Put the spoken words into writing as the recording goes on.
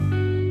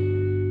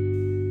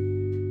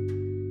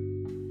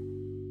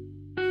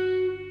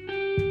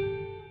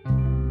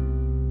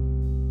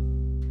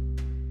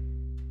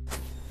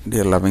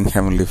Dear loving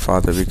Heavenly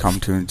Father, we come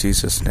to you in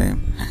Jesus'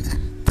 name.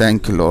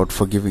 Thank you, Lord,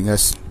 for giving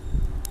us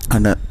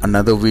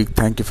another week.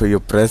 Thank you for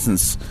your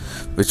presence,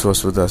 which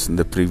was with us in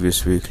the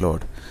previous week,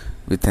 Lord.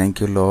 We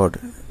thank you, Lord,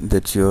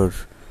 that your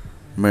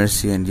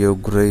mercy and your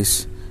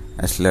grace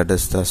has led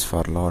us thus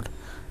far, Lord.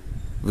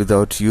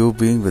 Without you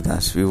being with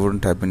us, we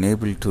wouldn't have been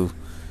able to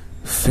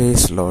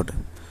face, Lord,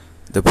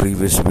 the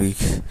previous week.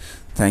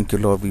 Thank you,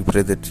 Lord. We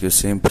pray that your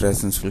same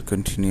presence will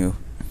continue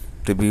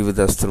to be with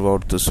us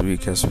throughout this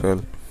week as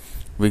well.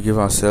 We give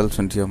ourselves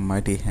into your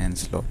mighty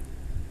hands, Lord.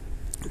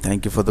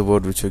 Thank you for the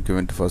word which you have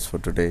given to us for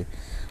today.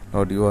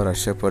 Lord, you are a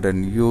shepherd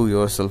and you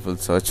yourself will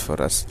search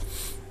for us.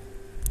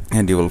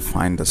 And you will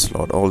find us,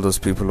 Lord. All those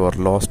people who are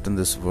lost in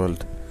this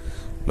world,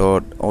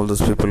 Lord, all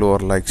those people who are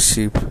like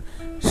sheep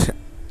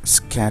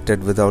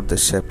scattered without the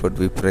shepherd,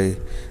 we pray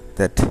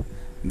that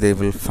they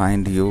will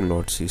find you,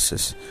 Lord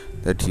Jesus.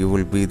 That you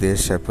will be their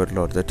shepherd,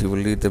 Lord. That you will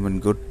lead them in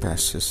good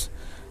pastures.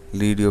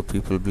 Lead your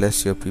people,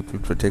 bless your people,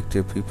 protect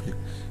your people.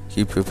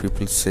 Keep your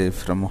people safe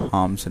from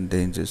harms and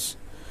dangers.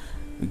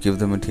 We give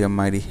them into your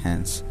mighty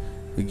hands.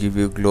 We give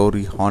you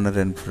glory, honor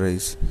and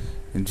praise.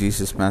 In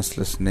Jesus'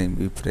 matchless name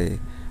we pray.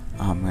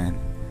 Amen.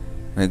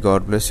 May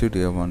God bless you,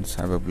 dear ones.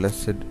 Have a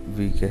blessed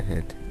week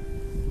ahead.